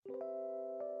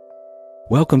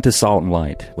Welcome to Salt and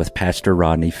Light with Pastor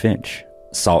Rodney Finch.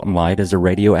 Salt and Light is a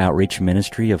radio outreach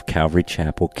ministry of Calvary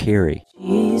Chapel, Cary.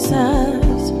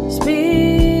 Jesus,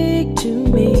 speak to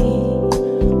me.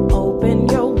 Open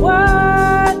your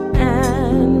word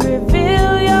and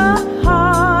reveal your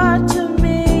heart to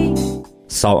me.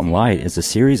 Salt and Light is a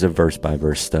series of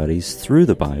verse-by-verse studies through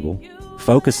the Bible,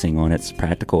 focusing on its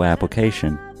practical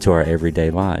application to our everyday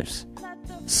lives.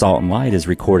 Salt and Light is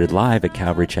recorded live at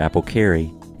Calvary Chapel, Cary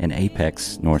in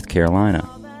Apex, North Carolina.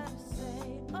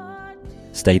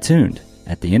 Stay tuned.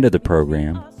 At the end of the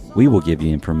program, we will give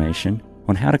you information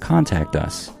on how to contact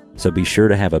us, so be sure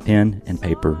to have a pen and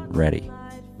paper ready.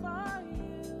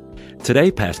 Today,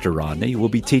 Pastor Rodney will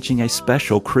be teaching a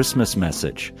special Christmas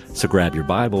message, so grab your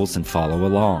Bibles and follow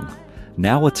along.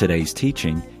 Now with today's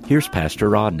teaching, here's Pastor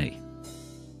Rodney.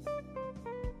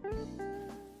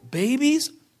 Babies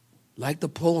like to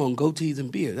pull on goatees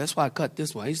and beard. That's why I cut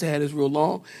this one. I used to have this real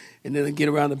long, and then I get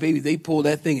around the baby, they pull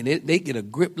that thing, and they get a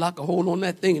grip, lock a hold on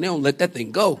that thing, and they don't let that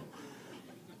thing go.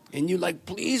 And you're like,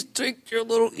 please take your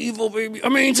little evil baby.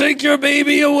 Take your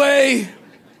baby away.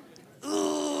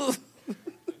 Ugh.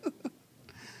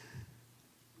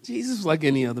 Jesus was like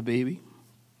any other baby.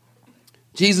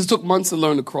 Jesus took months to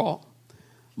learn to crawl,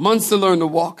 months to learn to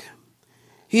walk.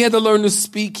 He had to learn to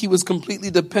speak. He was completely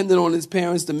dependent on his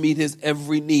parents to meet his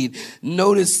every need.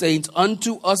 Notice, saints,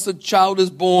 unto us a child is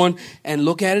born, and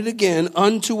look at it again,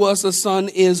 unto us a son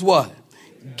is what?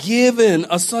 Given.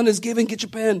 A son is given. Get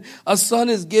your pen. A son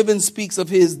is given speaks of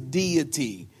his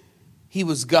deity. He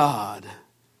was God.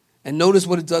 And notice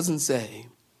what it doesn't say.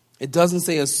 It doesn't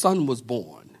say a son was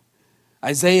born.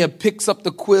 Isaiah picks up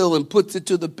the quill and puts it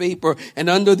to the paper, and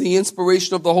under the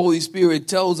inspiration of the Holy Spirit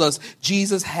tells us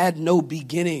Jesus had no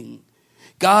beginning.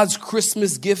 God's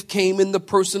Christmas gift came in the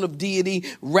person of deity,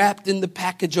 wrapped in the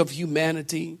package of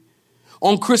humanity.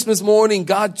 On Christmas morning,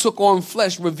 God took on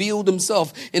flesh, revealed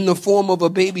himself in the form of a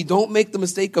baby. Don't make the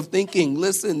mistake of thinking,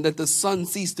 listen, that the Son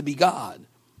ceased to be God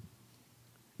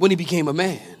when he became a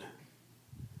man.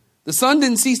 The Son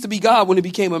didn't cease to be God when he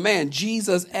became a man.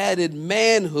 Jesus added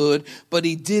manhood, but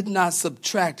he did not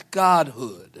subtract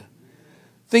godhood.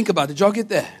 Think about it. Did y'all get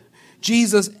that?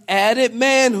 Jesus added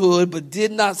manhood, but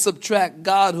did not subtract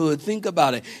godhood. Think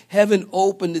about it. Heaven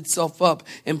opened itself up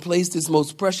and placed his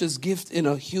most precious gift in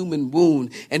a human womb.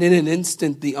 And in an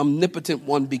instant, the omnipotent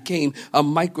one became a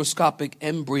microscopic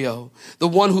embryo. The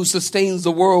one who sustains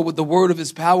the world with the word of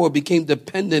his power became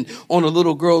dependent on a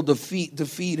little girl to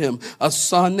feed him. A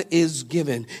son is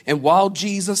given. And while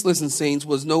Jesus, listen, saints,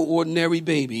 was no ordinary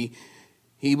baby,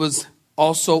 he was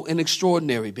also an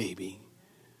extraordinary baby.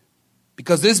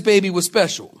 Because this baby was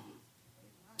special.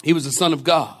 He was the Son of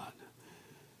God.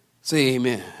 Say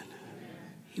amen. Amen.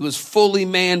 He was fully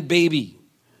man baby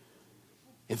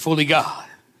and fully God.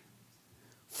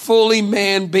 Fully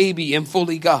man baby and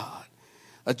fully God.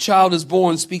 A child is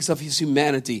born speaks of his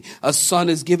humanity. A son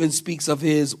is given speaks of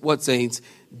his, what, saints?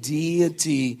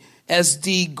 Deity.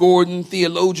 S.D. Gordon,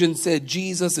 theologian, said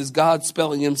Jesus is God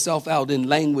spelling himself out in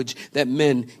language that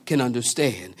men can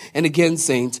understand. And again,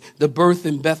 saints, the birth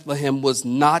in Bethlehem was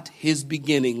not his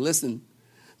beginning. Listen,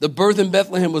 the birth in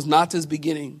Bethlehem was not his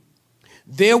beginning.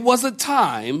 There was a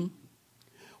time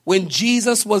when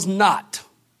Jesus was not.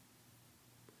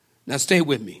 Now stay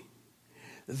with me.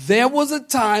 There was a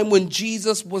time when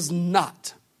Jesus was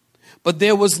not. But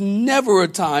there was never a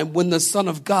time when the Son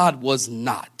of God was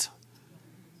not.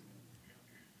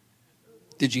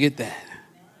 Did you get that?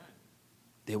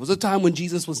 There was a time when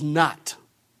Jesus was not,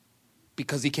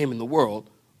 because he came in the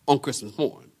world on Christmas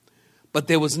morning. But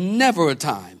there was never a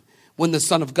time when the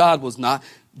Son of God was not.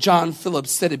 John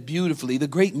Phillips said it beautifully. The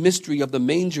great mystery of the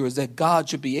manger is that God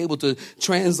should be able to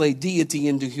translate deity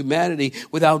into humanity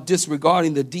without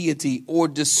disregarding the deity or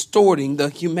distorting the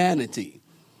humanity.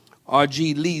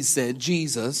 R.G. Lee said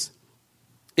Jesus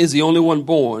is the only one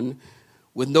born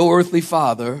with no earthly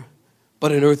father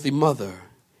but an earthly mother.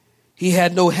 He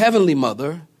had no heavenly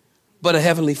mother, but a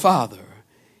heavenly father.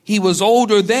 He was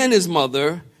older than his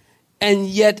mother, and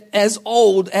yet as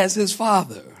old as his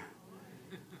father.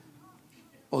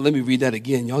 Well, let me read that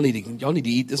again. Y'all need to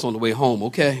eat this on the way home,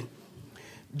 okay?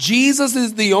 Jesus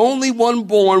is the only one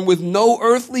born with no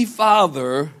earthly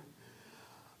father,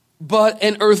 but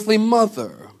an earthly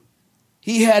mother.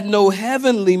 He had no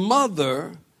heavenly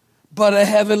mother, but a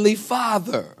heavenly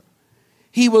father.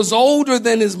 He was older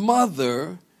than his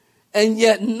mother, and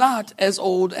yet not as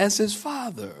old as his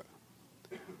father.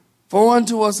 For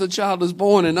unto us a child is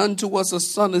born, and unto us a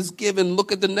son is given.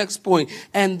 Look at the next point.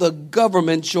 And the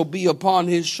government shall be upon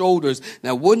his shoulders.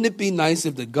 Now, wouldn't it be nice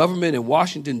if the government in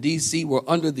Washington, D.C. were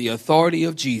under the authority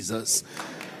of Jesus?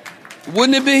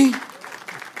 Wouldn't it be?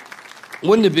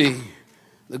 Wouldn't it be?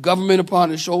 The government upon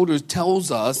his shoulders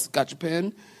tells us, got your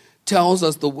pen? Tells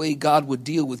us the way God would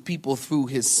deal with people through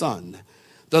his son.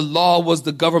 The law was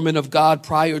the government of God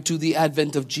prior to the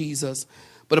advent of Jesus.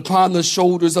 But upon the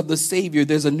shoulders of the Savior,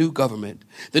 there's a new government.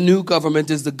 The new government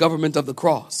is the government of the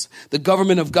cross. The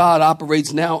government of God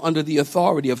operates now under the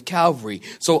authority of Calvary.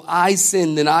 So I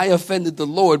sinned and I offended the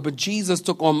Lord, but Jesus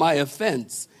took on my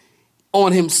offense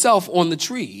on himself on the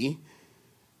tree,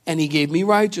 and he gave me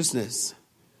righteousness.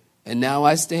 And now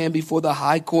I stand before the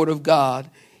high court of God,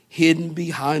 hidden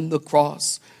behind the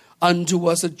cross. Unto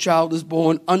us a child is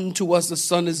born, unto us a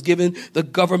son is given. The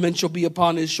government shall be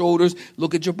upon his shoulders.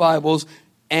 Look at your Bibles.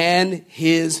 And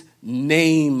his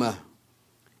name.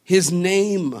 His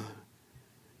name.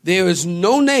 There is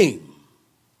no name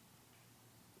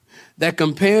that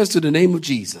compares to the name of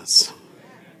Jesus.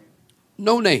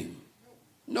 No name.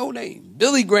 No name.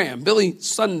 Billy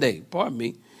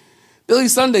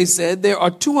Sunday said there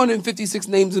are 256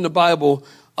 names in the Bible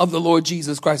of the Lord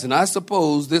Jesus Christ. And I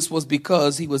suppose this was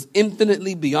because he was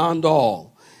infinitely beyond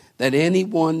all that any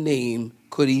one name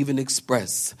could even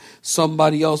express.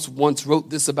 Somebody else once wrote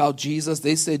this about Jesus.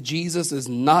 They said Jesus is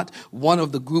not one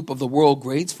of the group of the world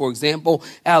greats. For example,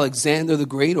 Alexander the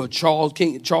Great or Charles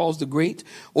the Great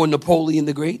or Napoleon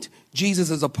the Great. Jesus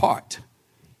is apart.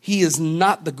 He is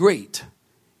not the great.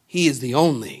 He is the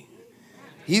only.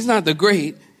 He's not the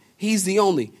great. He's the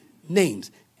only. Names.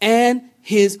 And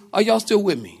his, are y'all still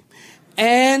with me?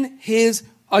 And his,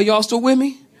 are y'all still with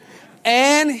me?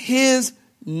 And his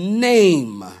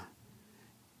name.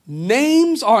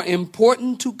 Names are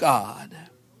important to God.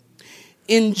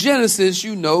 In Genesis,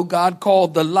 you know, God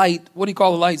called the light, what do you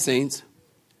call the light, saints?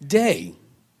 Day.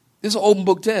 This is an open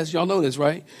book test. Y'all know this,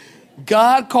 right?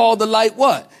 God called the light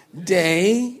what?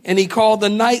 Day. And he called the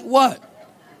night what?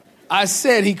 I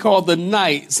said he called the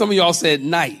night. Some of y'all said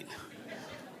night.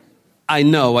 I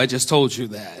know, I just told you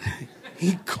that.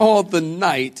 He called the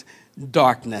night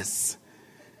darkness.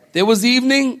 There was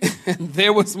evening and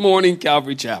there was morning,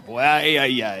 Calvary Chapel.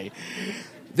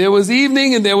 There was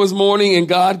evening and there was morning, and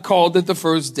God called it the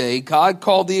first day. God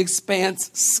called the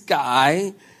expanse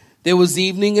sky. There was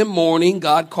evening and morning.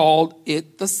 God called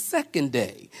it the second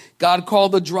day. God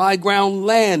called the dry ground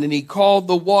land, and he called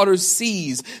the waters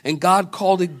seas, and God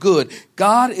called it good.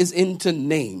 God is into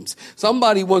names.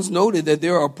 Somebody once noted that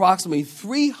there are approximately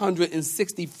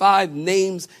 365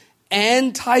 names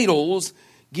and titles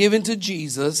given to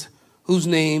Jesus, whose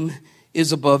name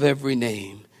is above every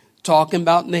name. Talking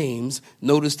about names,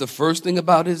 notice the first thing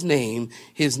about his name,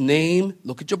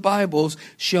 look at your Bibles,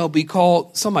 shall be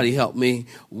called, somebody help me,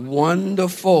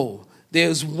 Wonderful.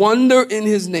 There's wonder in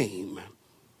his name.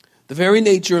 The very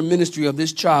nature and ministry of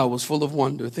this child was full of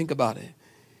wonder. Think about it.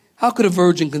 How could a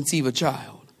virgin conceive a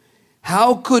child?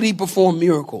 How could he perform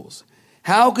miracles?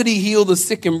 How could he heal the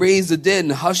sick and raise the dead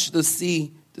and hush the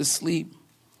sea to sleep?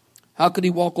 How could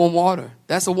he walk on water?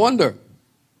 That's a wonder.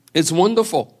 It's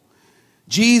wonderful.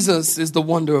 Jesus is the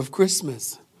wonder of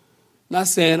Christmas, not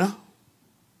Santa.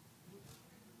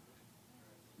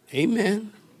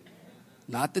 Amen.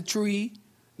 Not the tree,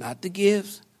 not the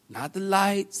gifts, not the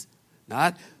lights,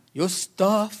 not your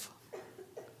stuff.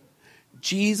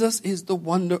 Jesus is the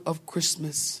wonder of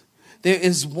Christmas. There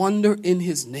is wonder in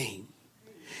his name.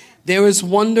 There is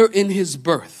wonder in his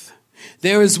birth.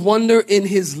 There is wonder in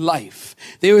his life.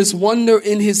 There is wonder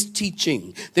in his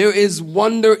teaching. There is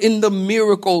wonder in the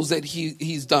miracles that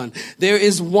he's done. There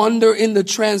is wonder in the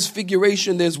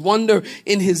transfiguration. There's wonder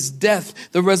in his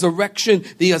death, the resurrection,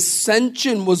 the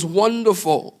ascension was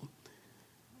wonderful.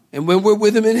 And when we're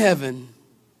with him in heaven,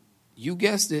 you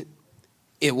guessed it,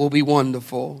 it will be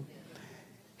wonderful.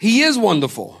 He is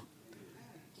wonderful.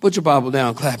 Put your Bible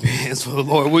down, clap your hands for the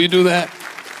Lord. Will you do that?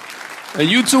 And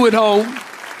you too at home.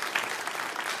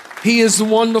 He is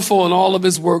wonderful in all of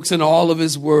his works and all of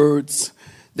his words.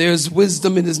 There's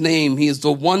wisdom in his name. He is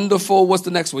the wonderful, what's the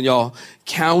next one, y'all?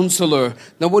 Counselor.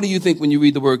 Now, what do you think when you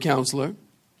read the word counselor?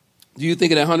 Do you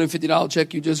think of that $150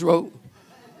 check you just wrote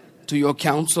to your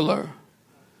counselor?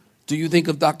 Do you think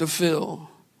of Dr. Phil?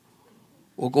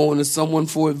 Or going to someone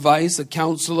for advice, a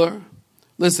counselor?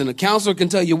 Listen, a counselor can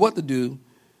tell you what to do,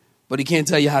 but he can't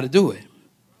tell you how to do it.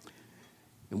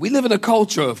 And we live in a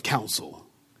culture of counsel.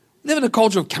 We live in a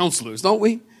culture of counselors, don't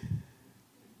we?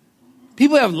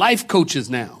 People have life coaches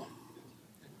now.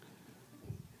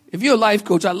 If you're a life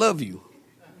coach, I love you.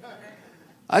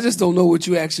 I just don't know what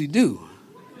you actually do.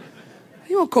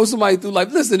 You don't coach somebody through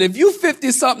life. Listen, if you're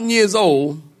 50-something years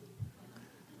old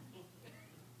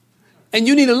and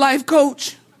you need a life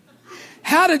coach,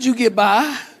 how did you get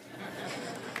by?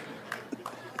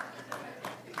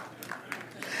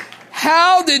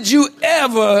 How did you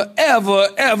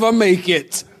ever make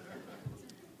it?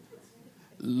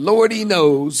 Lordy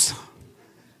knows.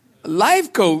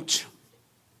 Life coach.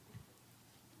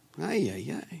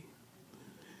 Ay.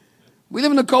 We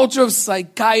live in a culture of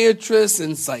psychiatrists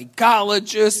and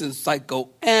psychologists and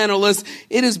psychoanalysts.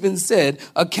 It has been said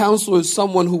a counselor is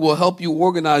someone who will help you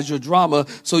organize your drama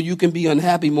so you can be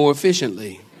unhappy more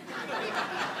efficiently.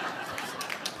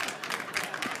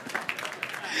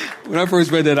 When I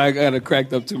first read that, I kind of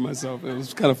cracked up to myself. It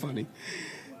was kind of funny.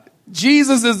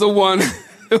 Jesus is the one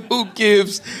who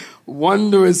gives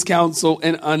wondrous counsel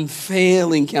and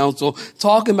unfailing counsel.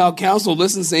 Talking about counsel,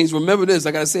 listen, saints, remember this.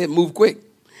 I got to say it, move quick.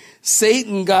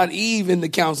 Satan got Eve in the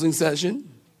counseling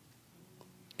session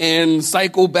and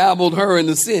psychobabbled her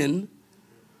into sin.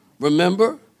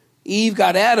 Remember? Eve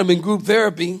got Adam in group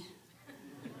therapy.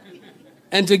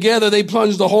 And together they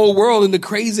plunged the whole world into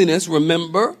craziness.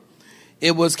 Remember?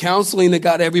 It was counseling that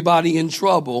got everybody in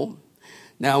trouble.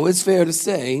 Now, it's fair to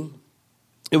say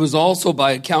it was also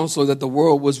by a counselor that the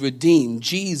world was redeemed.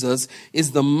 Jesus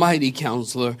is the mighty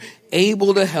counselor,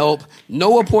 able to help,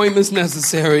 no appointments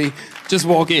necessary, just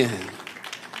walk in.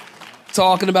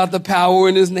 Talking about the power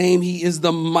in his name, he is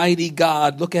the mighty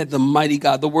God. Look at the mighty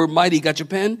God. The word mighty, got your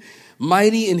pen?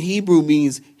 Mighty in Hebrew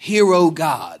means hero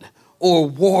God or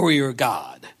warrior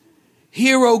God.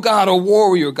 Hero God or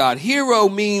warrior God. Hero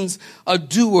means a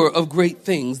doer of great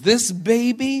things. This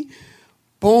baby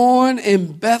born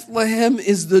in Bethlehem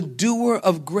is the doer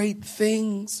of great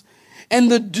things.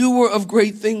 And the doer of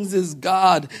great things is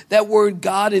God. That word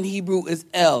God in Hebrew is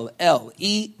El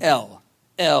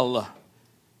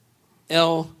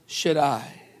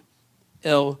Shaddai.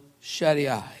 El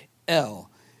Shaddai.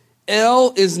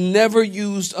 El is never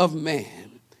used of man.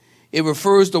 It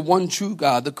refers to one true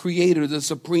God, the creator, the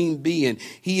supreme being.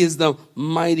 He is the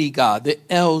mighty God, the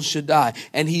El Shaddai,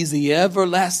 and he's the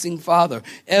everlasting Father.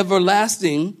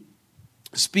 Everlasting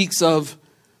speaks of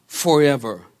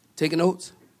forever. Taking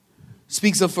notes?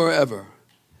 Speaks of forever.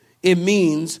 It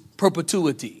means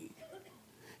perpetuity.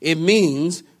 It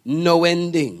means no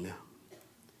ending.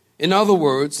 In other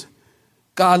words,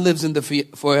 God lives in the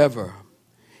forever,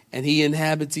 and he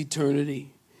inhabits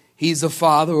eternity. He's the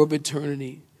Father of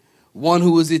eternity. One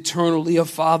who is eternally a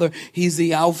father. He's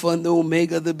the Alpha and the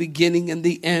Omega, the beginning and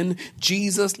the end.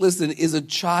 Jesus, listen, is a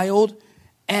child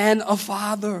and a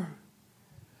father.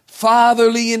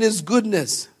 Fatherly in his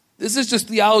goodness. This is just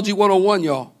theology 101,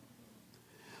 y'all.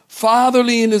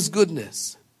 Fatherly in his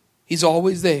goodness. He's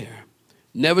always there.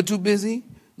 Never too busy,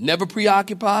 never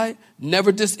preoccupied,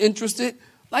 never disinterested,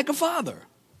 like a father.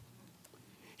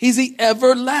 He's the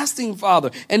everlasting Father.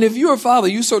 And if you're a father,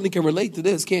 you certainly can relate to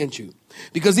this, can't you?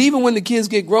 Because even when the kids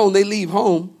get grown, they leave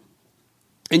home,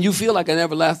 and you feel like an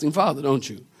everlasting father, don't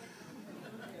you?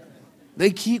 They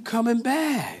keep coming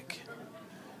back.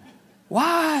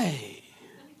 Why?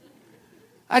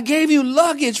 I gave you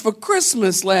luggage for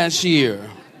Christmas last year,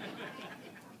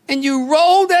 and you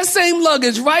rolled that same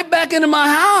luggage right back into my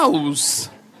house.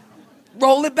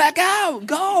 Roll it back out.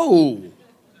 Go.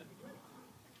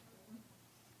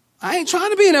 I ain't trying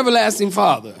to be an everlasting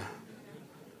father.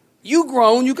 You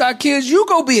grown, you got kids, you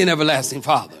go be an everlasting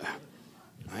father.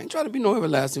 I ain't trying to be no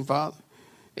everlasting father.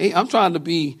 Hey, I'm trying to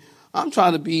be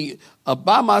a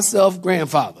by myself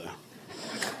grandfather.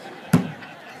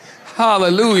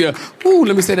 Hallelujah. Ooh,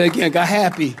 let me say that again. Got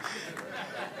happy.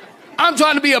 I'm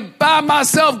trying to be a by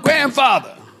myself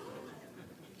grandfather.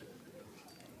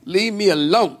 Leave me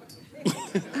alone.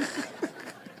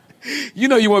 You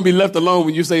know you want to be left alone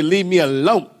when you say, leave me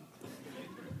alone.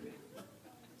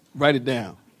 Write it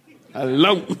down.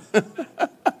 Alone.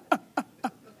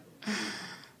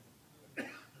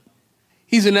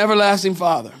 He's an everlasting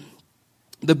father.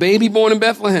 The baby born in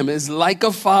Bethlehem is like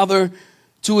a father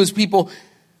to his people.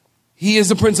 He is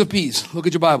the Prince of Peace. Look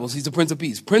at your Bibles. He's the Prince of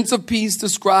Peace. Prince of Peace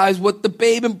describes what the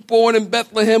baby born in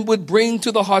Bethlehem would bring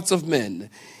to the hearts of men.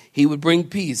 He would bring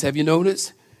peace. Have you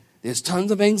noticed? There's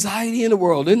tons of anxiety in the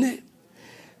world, isn't it?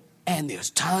 And there's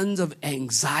tons of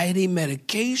anxiety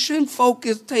medication folk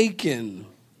is taking.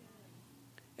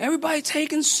 Everybody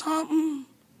taking something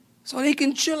so they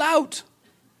can chill out.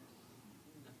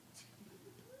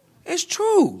 It's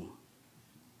true.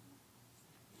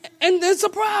 And it's a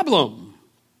problem.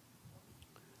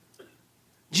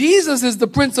 Jesus is the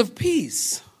Prince of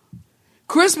Peace.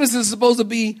 Christmas is supposed to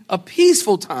be a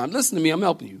peaceful time. Listen to me, I'm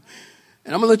helping you.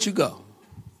 And I'm going to let you go.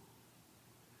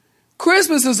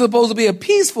 Christmas is supposed to be a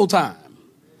peaceful time.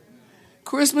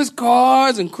 Christmas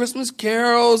cards and Christmas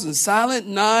carols and silent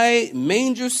night,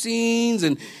 manger scenes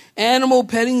and animal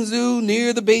petting zoo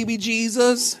near the baby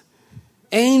Jesus,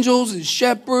 angels and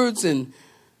shepherds and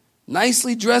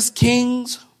nicely dressed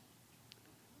kings.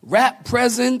 wrap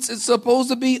presents. It's supposed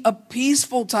to be a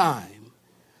peaceful time.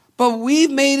 But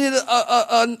we've made it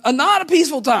a not a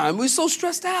peaceful time. We're so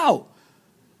stressed out.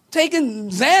 Taking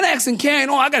Xanax and carrying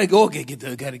on. I gotta go get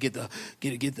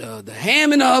the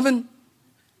ham in the oven.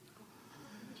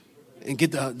 And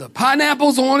get the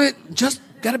pineapples on it. Just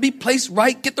got to be placed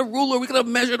right. Get the ruler. We got to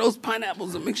measure those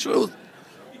pineapples and make sure those.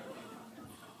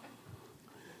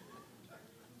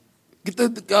 Get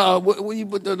the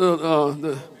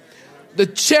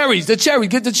cherries. The cherries.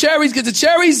 Get the cherries. Get the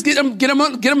cherries. Get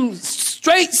them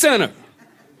straight center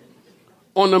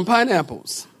on them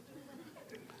pineapples.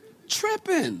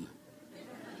 Tripping.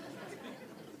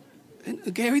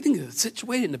 And everything is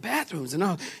situated in the bathrooms and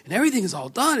everything is all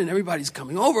done and everybody's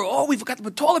coming over. Oh, we forgot to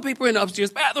put toilet paper in the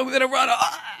upstairs bathroom. We're going to run.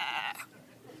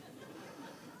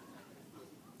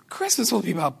 Christmas is supposed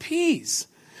to be about peace.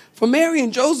 For Mary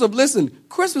and Joseph, listen,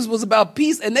 Christmas was about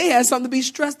peace and they had something to be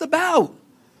stressed about.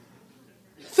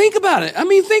 Think about it. I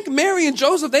mean, think Mary and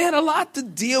Joseph, they had a lot to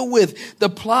deal with. The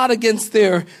plot against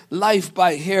their life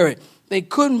by Herod. They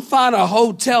couldn't find a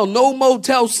hotel, no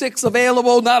Motel 6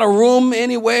 available, not a room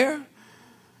anywhere.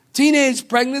 Teenage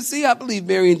pregnancy, I believe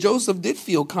Mary and Joseph did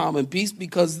feel calm and peace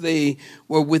because they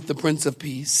were with the Prince of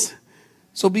Peace.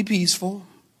 So be peaceful.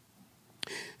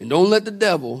 And don't let the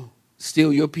devil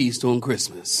steal your peace during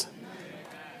Christmas.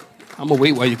 I'm going to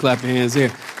wait while you clap your hands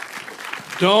here.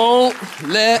 Don't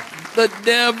let the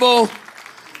devil,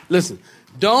 listen,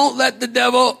 don't let the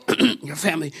devil, your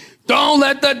family, don't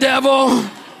let the devil,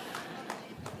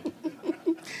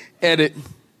 edit,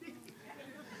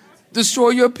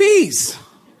 destroy your peace.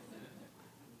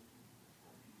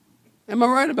 Am I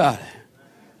right about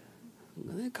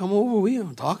it? Come over, we're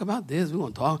going to talk about this. We're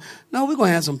going to talk. No, we're going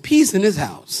to have some peace in this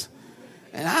house.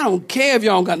 And I don't care if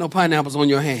y'all don't got no pineapples on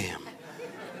your ham.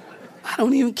 I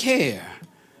don't even care.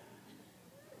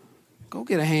 Go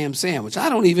get a ham sandwich. I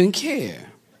don't even care.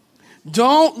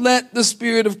 Don't let the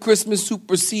spirit of Christmas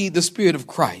supersede the spirit of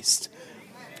Christ.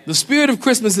 The spirit of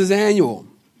Christmas is annual.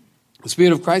 The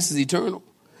spirit of Christ is eternal.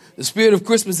 The spirit of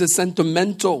Christmas is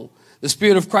sentimental. The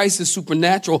spirit of Christ is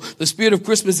supernatural. The spirit of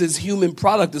Christmas is human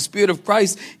product. The spirit of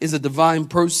Christ is a divine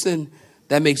person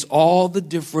that makes all the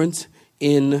difference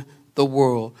in the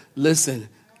world. Listen,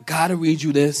 gotta read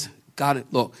you this.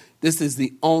 Look, this is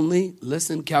the only,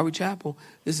 listen, Calvary Chapel,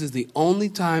 this is the only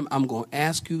time I'm going to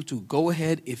ask you to go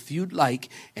ahead, if you'd like,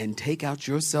 and take out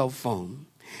your cell phone.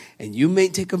 And you may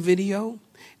take a video.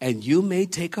 And you may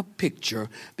take a picture,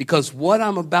 because what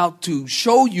I'm about to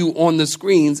show you on the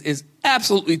screens is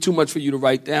absolutely too much for you to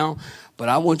write down. But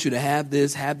I want you to have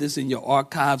this in your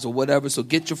archives or whatever. So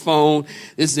get your phone.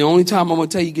 This is the only time I'm going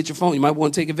to tell you get your phone. You might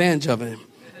want to take advantage of it,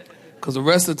 because the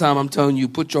rest of the time I'm telling you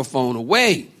put your phone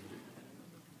away.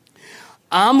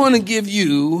 I'm going to give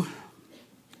you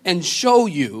and show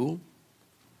you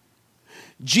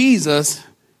Jesus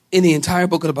in the entire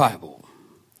book of the Bible.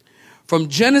 From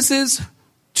Genesis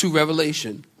to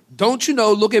Revelation. Don't you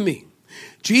know, look at me.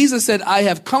 Jesus said, I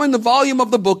have come in the volume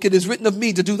of the book. It is written of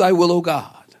me to do thy will, O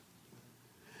God.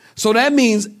 So that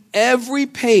means every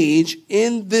page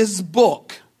in this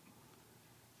book,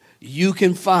 you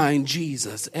can find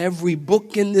Jesus. Every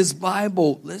book in this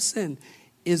Bible, listen,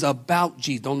 is about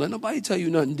Jesus. Don't let nobody tell you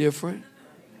nothing different.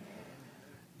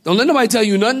 Don't let nobody tell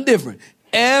you nothing different.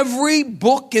 Every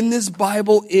book in this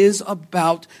Bible is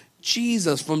about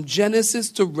Jesus, from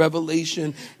Genesis to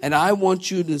Revelation. And I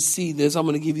want you to see this. I'm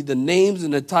going to give you the names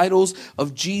and the titles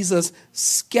of Jesus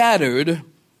scattered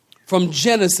from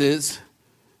Genesis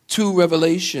to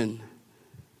Revelation.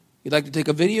 You'd like to take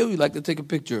a video? You'd like to take a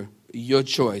picture? Your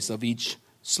choice of each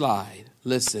slide.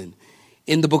 Listen.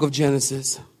 In the book of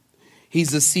Genesis, he's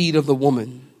the seed of the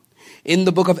woman. In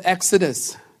the book of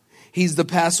Exodus, he's the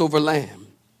Passover lamb.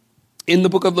 In the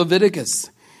book of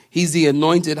Leviticus, he's the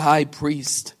anointed high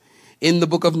priest. In the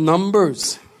book of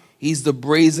Numbers, he's the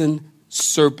brazen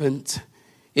serpent.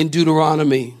 In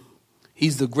Deuteronomy,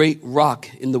 he's the great rock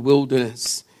in the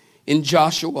wilderness. In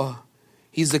Joshua,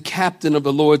 he's the captain of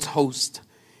the Lord's host.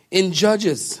 In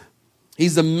Judges,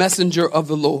 he's the messenger of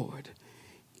the Lord.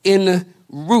 In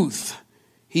Ruth,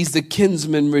 he's the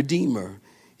kinsman redeemer.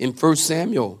 In 1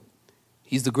 Samuel,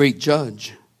 he's the great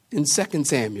judge. In 2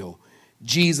 Samuel,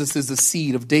 Jesus is the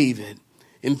seed of David.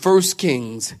 In 1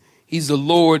 Kings, he's the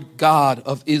Lord God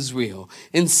of Israel.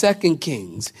 In 2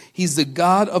 Kings, he's the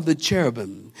God of the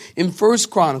cherubim. In 1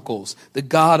 Chronicles, the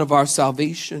God of our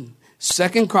salvation.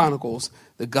 2 Chronicles,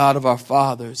 the God of our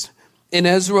fathers. In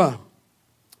Ezra,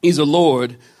 he's the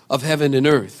Lord of heaven and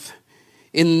earth.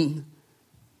 In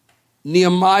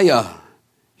Nehemiah,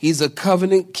 he's a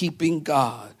covenant-keeping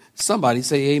God. Somebody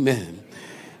say amen.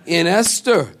 In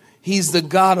Esther, he's the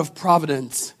God of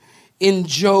providence. In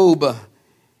Job,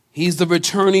 he's the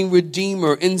returning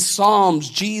redeemer. In Psalms,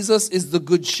 Jesus is the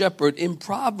good shepherd. In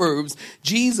Proverbs,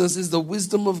 Jesus is the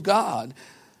wisdom of God.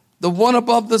 The one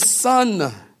above the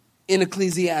sun in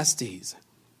Ecclesiastes.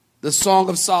 The Song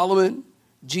of Solomon,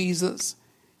 Jesus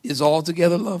is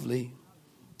altogether lovely.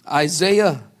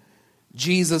 Isaiah,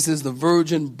 Jesus is the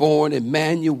virgin born,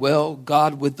 Emmanuel,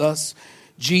 God with us.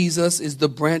 Jesus is the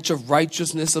branch of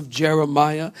righteousness of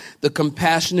Jeremiah, the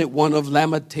compassionate one of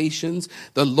Lamentations.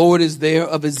 The Lord is there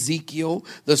of Ezekiel,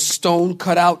 the stone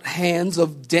cut out hands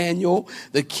of Daniel,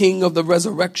 the king of the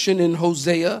resurrection in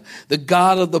Hosea, the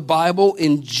God of the Bible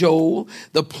in Joel,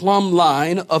 the plumb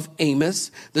line of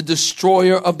Amos, the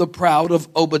destroyer of the proud of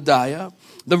Obadiah,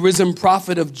 the risen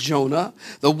prophet of Jonah,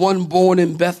 the one born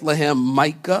in Bethlehem,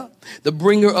 Micah, the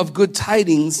bringer of good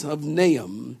tidings of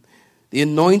Nahum, the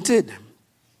anointed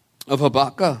of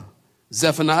Habakkuk,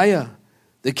 Zephaniah,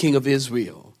 the king of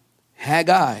Israel,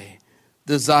 Haggai,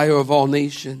 desire of all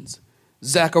nations,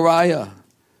 Zechariah,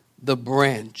 the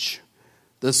branch,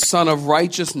 the son of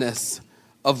righteousness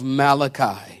of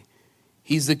Malachi.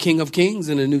 He's the King of Kings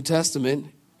in the New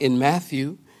Testament in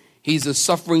Matthew. He's a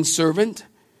suffering servant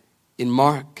in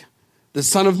Mark, the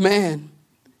Son of Man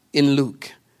in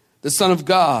Luke, the Son of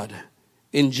God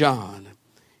in John.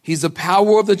 He's the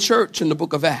power of the church in the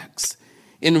book of Acts.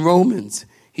 In Romans,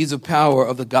 he's a power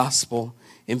of the gospel.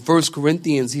 In 1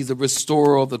 Corinthians, he's a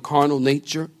restorer of the carnal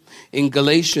nature. In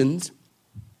Galatians,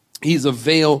 he's a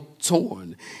veil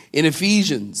torn. In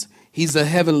Ephesians, he's a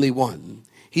heavenly one.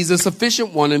 He's a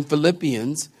sufficient one in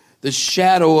Philippians, the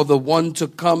shadow of the one to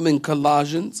come in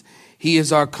Colossians. He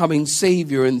is our coming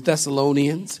Savior in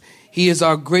Thessalonians. He is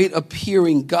our great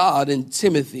appearing God in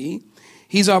Timothy.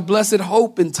 He's our blessed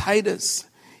hope in Titus.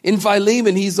 In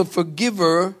Philemon, he's a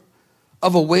forgiver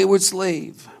of a wayward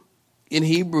slave. In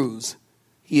Hebrews,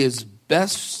 he is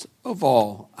best of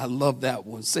all. I love that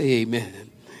one. Say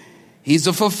amen. He's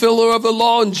a fulfiller of the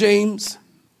law in James.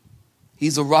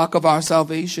 He's a rock of our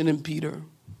salvation in Peter.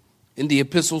 In the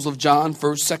epistles of John,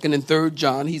 1st, 2nd, and 3rd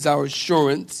John, he's our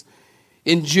assurance.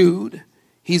 In Jude,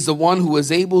 he's the one who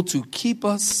is able to keep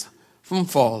us from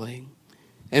falling.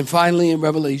 And finally, in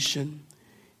Revelation,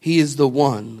 he is the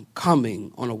one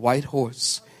coming on a white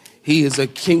horse. He is a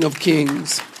King of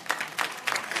Kings.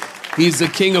 He's the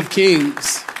King of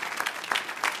Kings.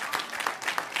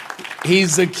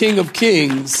 He's the King of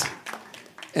Kings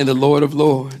and the Lord of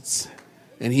Lords.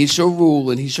 And he shall rule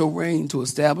and he shall reign to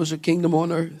establish a kingdom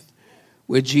on earth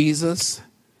where Jesus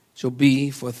shall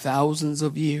be for thousands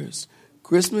of years.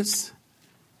 Christmas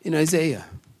in Isaiah.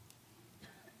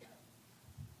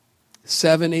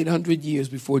 700-800 years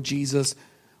before Jesus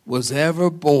was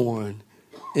ever born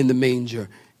in the manger.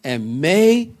 And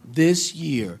may this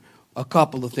year, a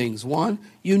couple of things. One,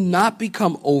 you not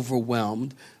become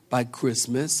overwhelmed by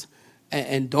Christmas.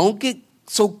 And don't get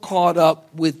so caught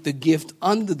up with the gift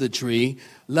under the tree.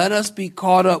 Let us be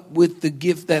caught up with the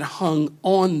gift that hung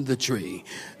on the tree.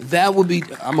 That will be,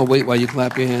 I'm going to wait while you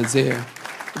clap your hands there.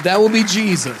 That will be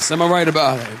Jesus. Am I right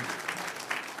about it?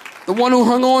 The one who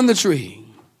hung on the tree.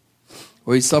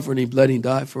 Where he suffered and he bled and he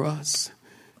died for us.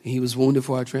 He was wounded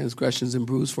for our transgressions and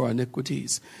bruised for our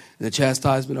iniquities. And the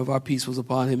chastisement of our peace was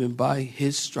upon him. And by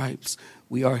his stripes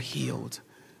we are healed.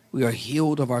 We are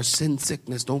healed of our sin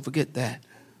sickness. Don't forget that.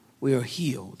 We are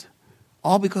healed.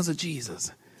 All because of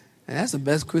Jesus. And that's the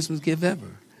best Christmas gift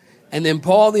ever. And then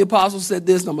Paul the apostle said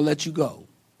this, and I'm going to let you go.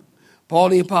 Paul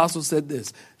the apostle said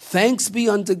this. Thanks be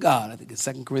unto God. I think it's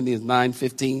 2 Corinthians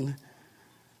 9:15.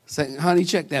 Honey,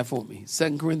 check that for me.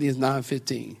 2 Corinthians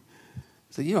 9:15.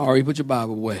 So you already put your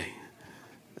Bible away.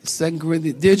 2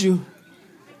 Corinthians, did you?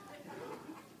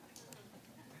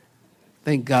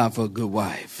 Thank God for a good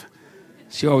wife.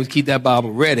 She always keep that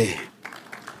Bible ready.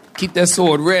 Keep that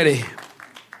sword ready.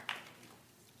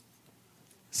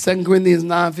 2 Corinthians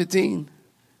 9:15.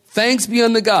 Thanks be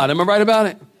unto God. Am I right about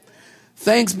it?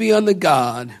 Thanks be unto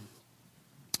God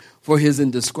for his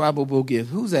indescribable gift.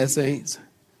 Who's that, saints?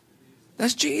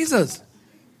 That's Jesus.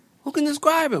 Who can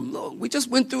describe him? Look, we just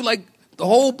went through like the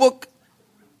whole book,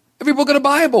 every book of the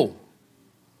Bible.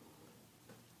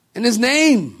 And his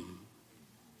name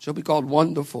shall be called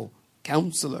Wonderful,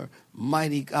 Counselor,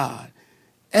 Mighty God,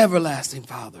 Everlasting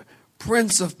Father,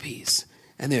 Prince of Peace.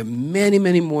 And there are many,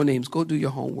 many more names. Go do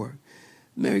your homework.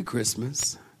 Merry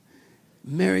Christmas.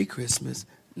 Merry Christmas.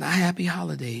 Not happy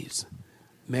holidays.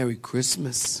 Merry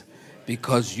Christmas.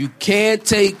 Because you can't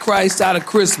take Christ out of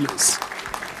Christmas.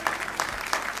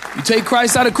 You take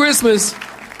Christ out of Christmas,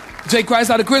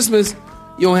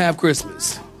 you don't have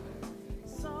Christmas.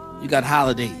 You got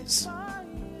holidays.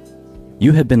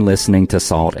 You have been listening to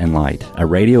Salt and Light, a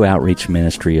radio outreach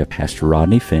ministry of Pastor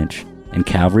Rodney Finch and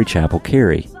Calvary Chapel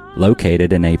Cary,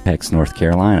 located in Apex, North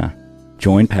Carolina.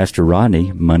 Join Pastor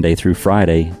Rodney Monday through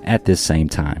Friday at this same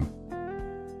time.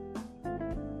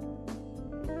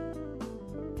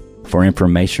 For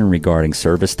information regarding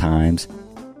service times,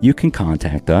 you can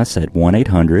contact us at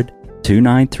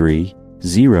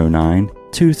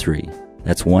 1-800-293-0923.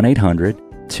 That's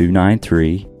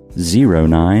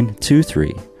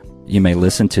 1-800-293-0923. You may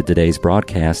listen to today's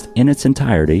broadcast in its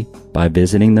entirety by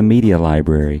visiting the media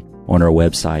library on our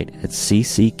website at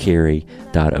cccary.org.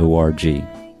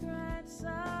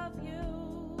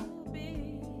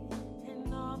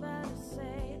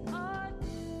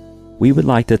 We would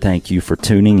like to thank you for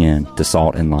tuning in to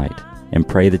Salt and Light and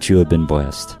pray that you have been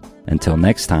blessed. Until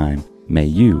next time, may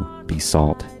you be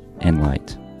salt and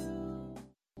light.